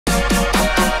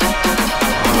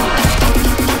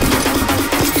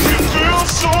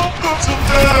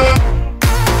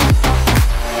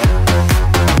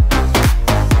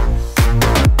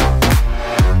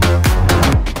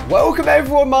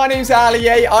everyone, my name's Ali.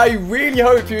 I really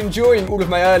hope you're enjoying all of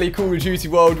my early Call of Duty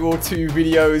World War II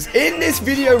videos. In this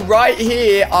video right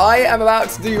here, I am about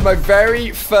to do my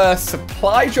very first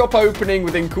supply drop opening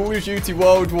within Call of Duty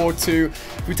World War II.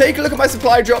 If we take a look at my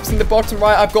supply drops in the bottom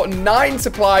right, I've got 9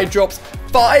 supply drops,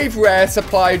 5 rare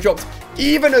supply drops,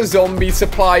 even a zombie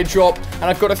supply drop, and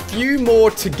I've got a few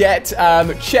more to get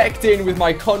checked in with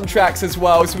my contracts as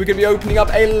well. So we're going to be opening up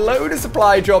a load of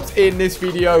supply drops in this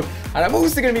video, and I'm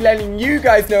also going to be letting you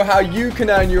guys know how you can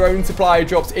earn your own supply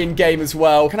drops in game as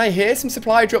well. Can I hear some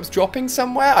supply drops dropping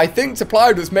somewhere? I think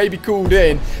supply drops may be called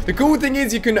in. The cool thing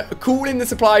is you can call in the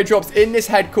supply drops in this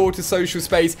headquarters social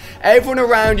space. Everyone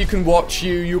around you can watch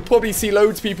you. You'll probably see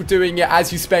loads of people doing it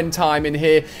as you spend time in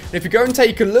here. And if you go and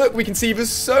take a look, we can see there's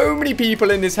so many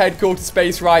people in this headquarters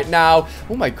space right now.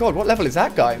 Oh my god, what level is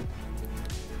that guy?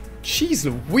 Jeez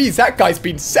Louise, that guy's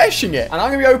been seshing it. And I'm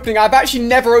going to be opening, I've actually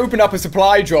never opened up a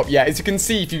supply drop yet. As you can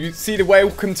see, if you see the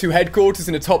welcome to headquarters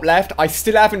in the top left, I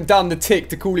still haven't done the tick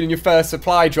to call in your first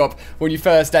supply drop when you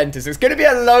first enter. So it's going to be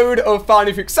a load of fun.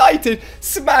 If you're excited,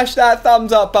 smash that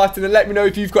thumbs up button and let me know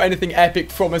if you've got anything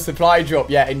epic from a supply drop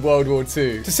yet in World War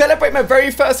II. To celebrate my very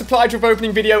first supply drop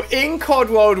opening video in COD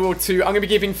World War II, I'm going to be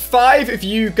giving 5 of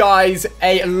you guys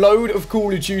a load of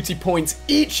Call of Duty points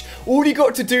each. All you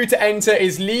got to do to enter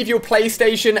is leave your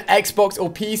PlayStation, Xbox,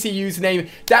 or PC username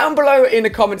down below in the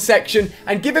comment section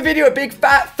and give a video a big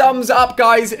fat thumbs up,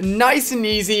 guys. Nice and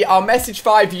easy. I'll message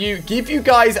 5 of you, give you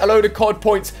guys a load of COD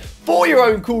points for your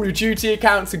own Call of Duty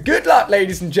account. So good luck,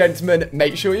 ladies and gentlemen.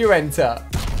 Make sure you enter.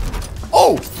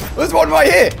 Oh, there's one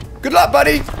right here. Good luck,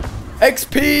 buddy.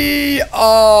 XP.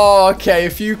 Oh, okay. A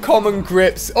few common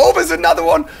grips. Oh, there's another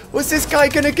one. What's this guy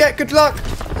gonna get? Good luck.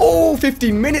 Oh,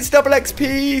 15 minutes double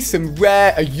XP. Some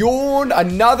rare. A yawn.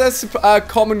 Another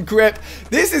common grip.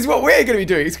 This is what we're gonna be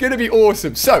doing. It's gonna be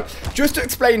awesome. So, just to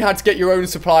explain how to get your own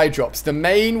supply drops. The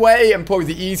main way, and probably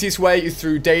the easiest way, is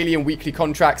through daily and weekly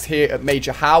contracts here at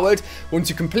Major Howard. Once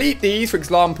you complete these, for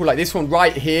example, like this one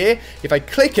right here, if I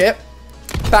click it,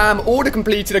 bam, order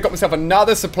completed. I got myself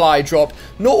another supply drop.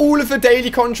 Not all of the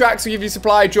daily contracts will give you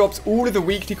supply drops. All of the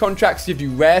weekly contracts give you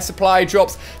rare supply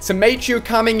drops. So make sure you're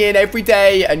coming in every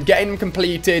day and getting them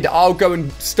completed. I'll go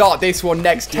and start this one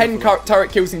next. 10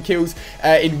 turret kills and kills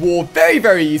in war. Very,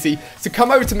 very easy. So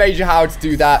come over to Major Howard to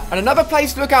do that. And another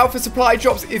place to look out for supply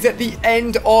drops is at the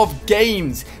end of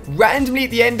games. Randomly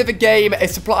at the end of a game, a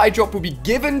supply drop will be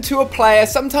given to a player.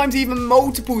 Sometimes even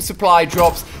multiple supply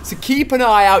drops. So keep an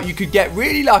eye out. You could get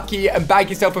really lucky and bag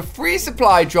yourself a free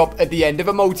supply drop at the end of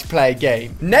a multiplayer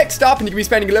game. Next up, and you can be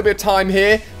spending a little bit of time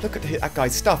here, look at that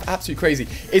guy's stuff, absolutely crazy,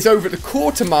 is over at the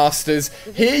Quartermasters.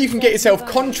 Here you can get yourself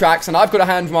contracts, and I've got to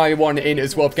hand my one in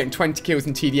as well for getting 20 kills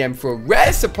in TDM for a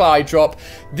rare supply drop.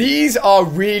 These are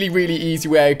really, really easy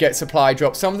way to get supply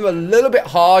drops. Some of them are a little bit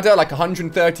harder, like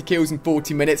 130 kills in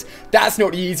 40 minutes. That's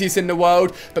not the easiest in the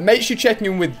world, but make sure you're checking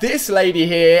in with this lady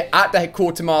here at the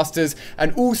Quartermasters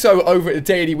and also over at the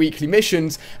daily weekly missions.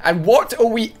 And what are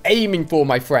we aiming for,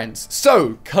 my friends?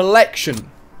 So, collection.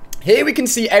 Here we can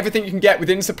see everything you can get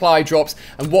within supply drops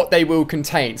and what they will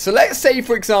contain. So let's say,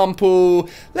 for example,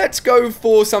 let's go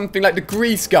for something like the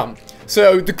grease gun.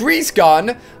 So the grease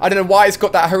gun, I don't know why it's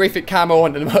got that horrific camo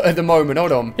on at the moment.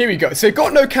 Hold on. Here we go. So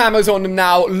got no camos on them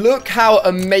now. Look how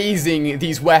amazing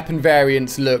these weapon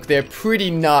variants look. They're pretty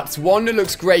nuts. One that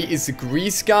looks great is the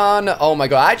grease gun. Oh my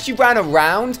god. I actually ran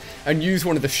around and used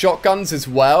one of the shotguns as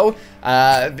well.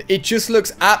 It just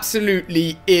looks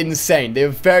absolutely insane. They're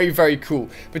very, very cool.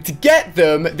 But to get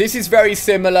them, this is very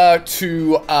similar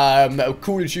to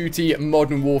Call of Duty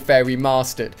Modern Warfare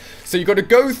Remastered. So you've got to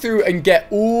go through and get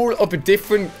all of the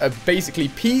different, basically,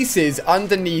 pieces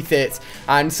underneath it.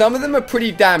 And some of them are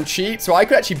pretty damn cheap. So I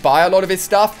could actually buy a lot of this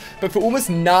stuff. But for almost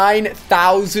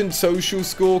 9,000 social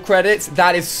score credits,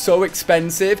 that is so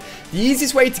expensive. The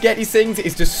easiest way to get these things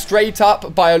is just straight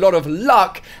up by a lot of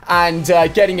luck and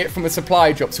getting it from a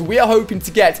supply drop. So we are hoping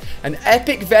to get an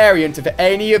epic variant of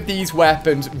any of these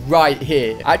weapons right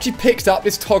here. I actually picked up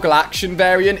this toggle action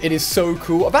variant. It is so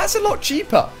cool. That's a lot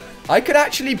cheaper. I could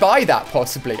actually buy that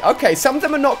possibly. Okay, some of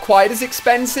them are not quite as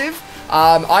expensive.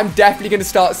 I'm definitely going to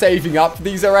start saving up for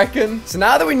these, I reckon. So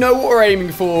now that we know what we're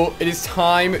aiming for, it is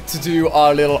time to do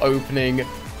our little opening.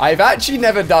 I've actually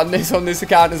never done this on this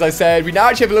account, as I said. We now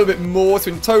actually have a little bit more,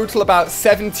 so in total about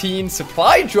 17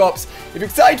 supply drops. If you're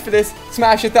excited for this,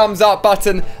 smash a thumbs up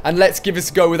button, and let's give us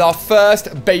a go with our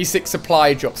first basic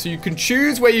supply drop. So you can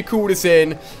choose where you call this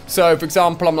in. So, for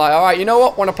example, I'm like, all right, you know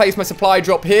what? Want to place my supply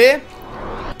drop here?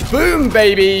 Boom,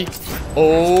 baby.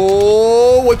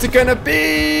 Oh, what's it gonna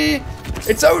be?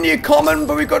 It's only a common,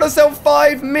 but we've got ourselves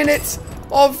 5 minutes.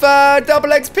 of double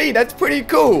XP. That's pretty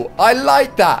cool. I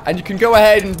like that. And you can go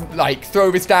ahead and, like,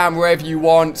 throw this down wherever you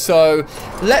want. So,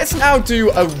 let's now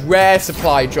do a rare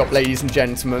supply drop, ladies and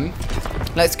gentlemen.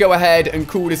 Let's go ahead and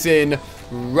call this in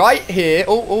right here.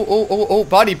 Oh,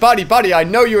 buddy. I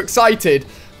know you're excited.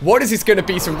 What is this going to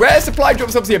be? Some rare supply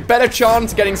drops, obviously a better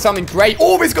chance of getting something great.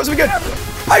 Oh, it's got something good.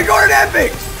 I got an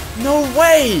epic. No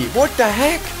way. What the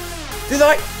heck?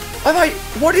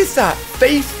 What is that?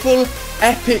 Faithful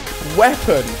epic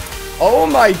weapon. Oh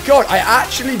my god, I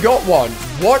actually got one.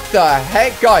 What the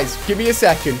heck? Guys, give me a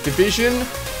second. Division,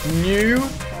 new,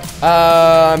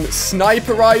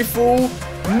 sniper rifle.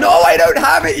 No, I don't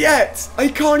have it yet. I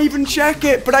can't even check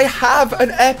it, but I have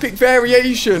an epic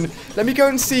variation. Let me go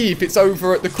and see if it's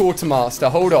over at the quartermaster.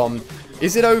 Hold on.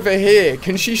 Is it over here?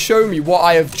 Can she show me what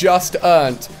I have just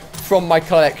earned from my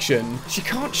collection? She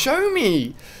can't show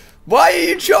me. Why are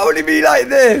you trolling me like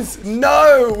this?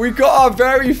 No, we got our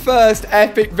very first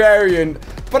epic variant,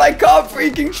 but I can't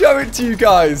freaking show it to you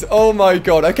guys. Oh my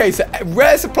god. Okay, so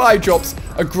rare supply drops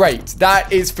are great.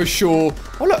 That is for sure.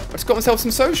 Oh look, I just got myself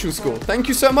some social score. Thank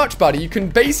you so much, buddy. You can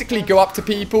basically go up to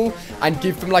people and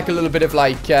give them like a little bit of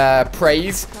like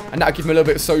praise, and that'll give them a little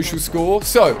bit of social score.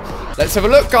 So, let's have a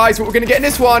look, guys, what we're going to get in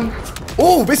this one.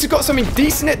 Oh, this has got something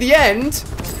decent at the end.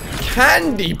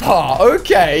 Candy bar.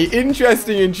 Okay,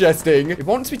 interesting. It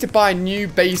wants me to buy new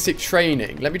basic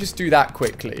training. Let me just do that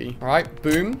quickly. All right,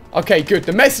 boom. Okay, good.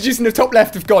 The messages in the top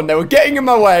left have gone. They were getting in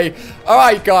my way. All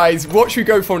right, guys, what should we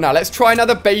go for now? Let's try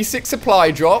another basic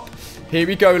supply drop. Here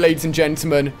we go, ladies and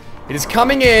gentlemen. It is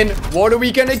coming in. What are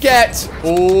we going to get?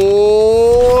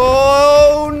 Oh,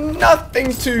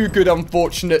 nothing too good,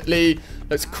 unfortunately.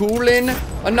 Let's call in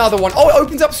another one. Oh, it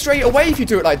opens up straight away if you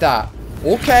do it like that.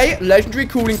 Okay, legendary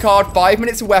calling card, 5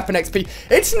 minutes of weapon XP.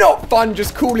 It's not fun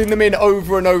just calling them in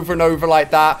over and over like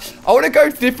that. I want to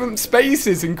go to different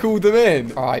spaces and call them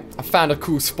in. All right, I found a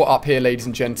cool spot up here, ladies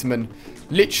and gentlemen.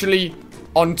 Literally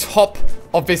on top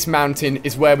of this mountain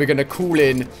is where we're going to call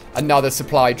in another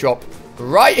supply drop.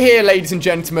 Right here, ladies and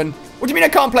gentlemen. What do you mean I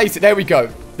can't place it? There we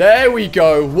go. There we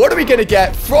go. What are we going to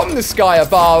get from the sky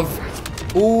above?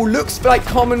 Oh, looks like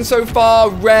common so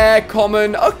far. Rare,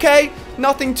 common. Okay.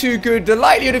 Nothing too good. The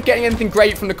likelihood of getting anything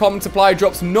great from the common supply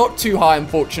drops not too high,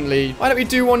 unfortunately. Why don't we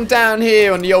do one down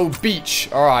here on the old beach?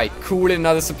 All right, cool in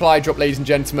another supply drop, ladies and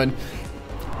gentlemen.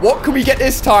 What can we get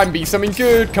this time? Be something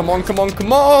good. Come on.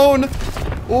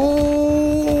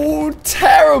 Oh,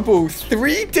 terrible.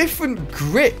 3 different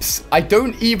grips. I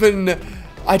don't even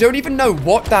know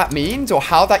what that means or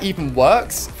how that even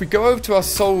works. If we go over to our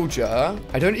soldier,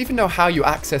 I don't even know how you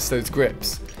access those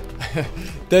grips.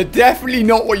 They're definitely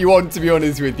not what you want, to be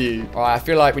honest with you. All right, I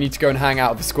feel like we need to go and hang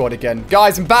out with the squad again.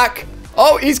 Guys, I'm back.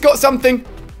 Oh, he's got something.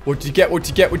 What'd you get?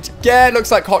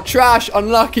 Looks like hot trash.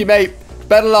 Unlucky, mate.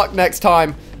 Better luck next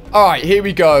time. All right, here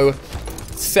we go.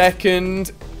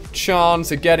 Second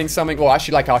chance of getting something. Or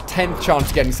actually, like our 10th chance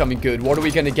of getting something good. What are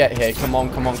we going to get here? Come on.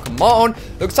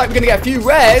 Looks like we're going to get a few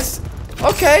rares.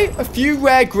 Okay, a few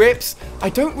rare grips. I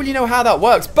don't really know how that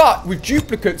works, but with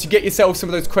duplicates, you get yourself some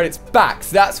of those credits back,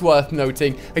 so that's worth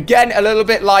noting. Again, a little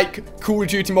bit like Call of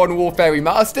Duty Modern Warfare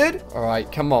Remastered. All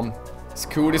right, come on. Let's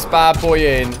call this bad boy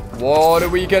in. What are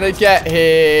we going to get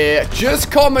here? Just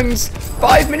commons.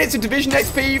 5 minutes of Division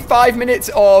XP, 5 minutes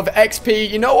of XP.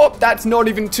 You know what? That's not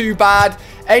even too bad.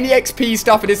 Any XP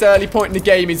stuff at this early point in the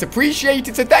game is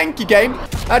appreciated, so thank you, game.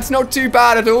 That's not too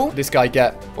bad at all. This guy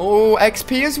get. Oh,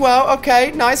 XP as well.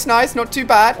 Okay, nice. Not too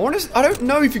bad. I don't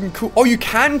know if you can call. Oh, you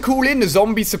can call in the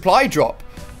zombie supply drop.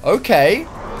 Okay.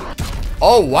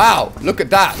 Oh, wow. Look at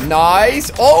that.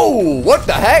 Nice. Oh, what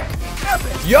the heck?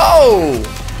 Yo.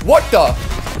 What the?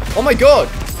 Oh, my God.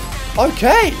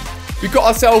 Okay. We got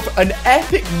ourselves an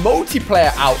epic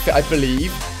multiplayer outfit, I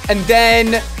believe. And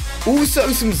then also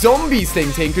some zombies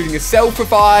things here, including a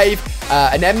self-revive,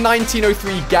 an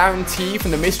M1903 guarantee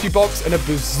from the mystery box, and a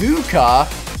bazooka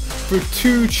for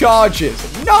 2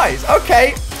 charges. Nice.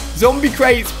 Okay. Zombie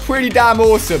crate's pretty damn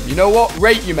awesome. You know what?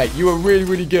 Rate you, mate. You are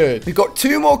really good. We've got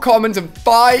 2 more commons and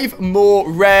 5 more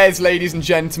rares, ladies and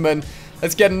gentlemen.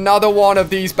 Let's get another one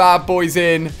of these bad boys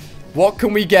in. What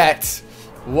can we get?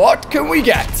 What's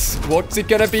it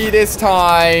gonna be this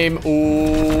time?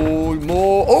 Oh,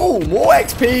 more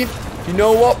XP. You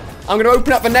know what? I'm gonna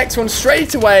open up the next one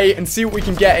straight away and see what we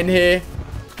can get in here.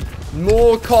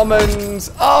 More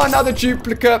commons. Oh, another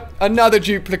duplicate.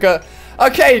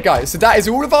 Okay, guys, so that is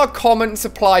all of our common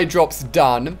supply drops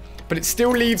done, but it still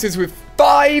leaves us with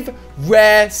 5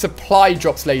 rare supply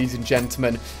drops, ladies and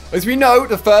gentlemen. As we know,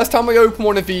 the first time we open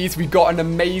one of these, we got an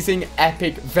amazing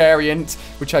epic variant,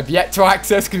 which I've yet to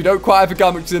access because we don't quite have a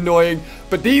gun, which is annoying.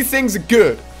 But these things are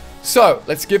good. So,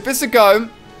 let's give this a go.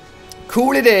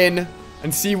 Cool it in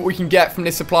and see what we can get from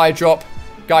this supply drop.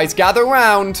 Guys, gather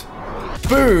around.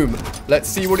 Boom. Let's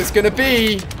see what it's going to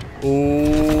be.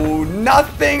 Oh,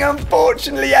 nothing,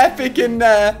 unfortunately, epic in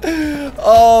there.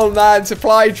 Oh, man.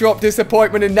 Supply drop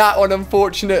disappointment in that one,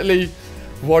 unfortunately.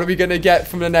 What are we going to get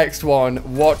from the next one?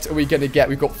 What are we going to get?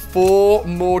 We've got 4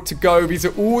 more to go. These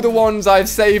are all the ones I've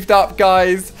saved up,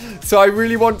 guys. So I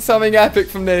really want something epic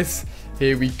from this.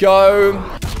 Here we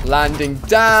go. Landing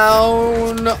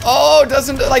down. Oh,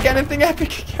 doesn't look like anything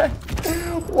epic again.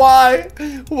 Why?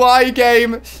 Why,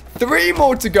 game? 3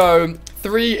 more to go.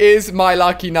 3 is my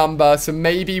lucky number. So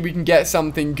maybe we can get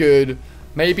something good.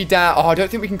 Maybe down. Oh, I don't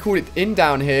think we can call it in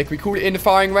down here. Can we call it in the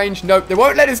firing range? Nope, they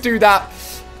won't let us do that.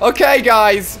 Okay,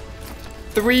 guys.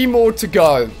 3 more to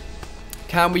go.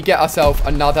 Can we get ourselves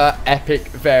another epic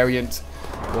variant?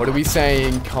 What are we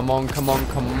saying? Come on, come on,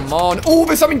 come on. Oh,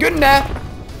 there's something good in there.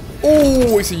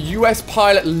 Oh, it's a US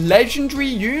pilot legendary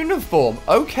uniform.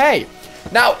 Okay.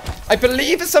 Now, I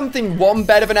believe there's something one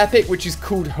better than epic, which is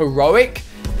called heroic.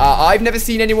 I've never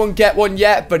seen anyone get one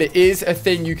yet, but it is a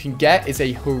thing you can get. It's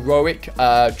a heroic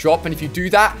drop. And if you do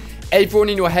that, everyone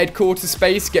in your headquarters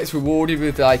space gets rewarded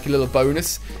with like a little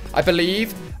bonus, I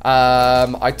believe.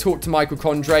 I talked to Michael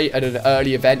Condrey at an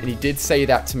early event, and he did say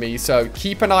that to me. So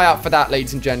keep an eye out for that,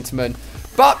 ladies and gentlemen.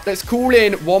 But let's call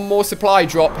in one more supply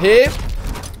drop here.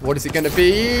 What is it going to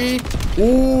be?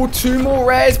 Ooh, 2 more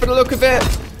rares by the look of it.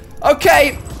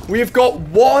 Okay, we have got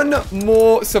 1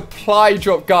 more supply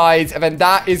drop, guys. And then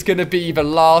that is going to be the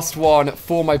last one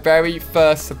for my very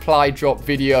first supply drop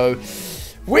video.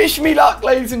 Wish me luck,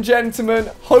 ladies and gentlemen.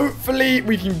 Hopefully,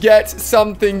 we can get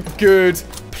something good.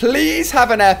 Please have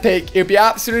an epic. It would be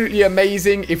absolutely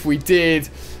amazing if we did.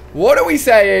 What are we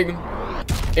saying?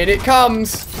 In it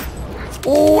comes.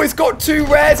 Oh, it's got 2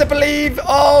 rares, I believe.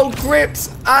 Oh,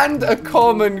 grips and a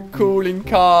common cooling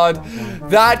card.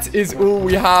 That is all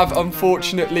we have,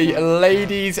 unfortunately,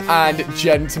 ladies and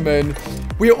gentlemen.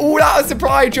 We are all out of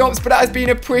supply drops, but that has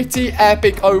been a pretty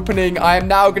epic opening. I am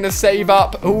now going to save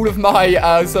up all of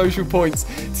my social points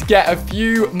to get a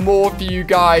few more for you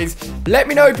guys. Let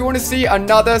me know if you want to see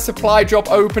another supply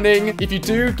drop opening. If you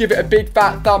do, give it a big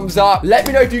fat thumbs up. Let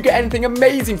me know if you get anything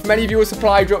amazing from any of your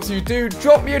supply drops. If you do,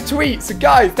 drop me a tweet. So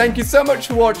guys, thank you so much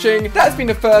for watching. That's been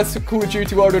the first Call of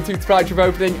Duty World War II supply drop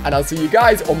opening, and I'll see you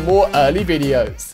guys on more early videos.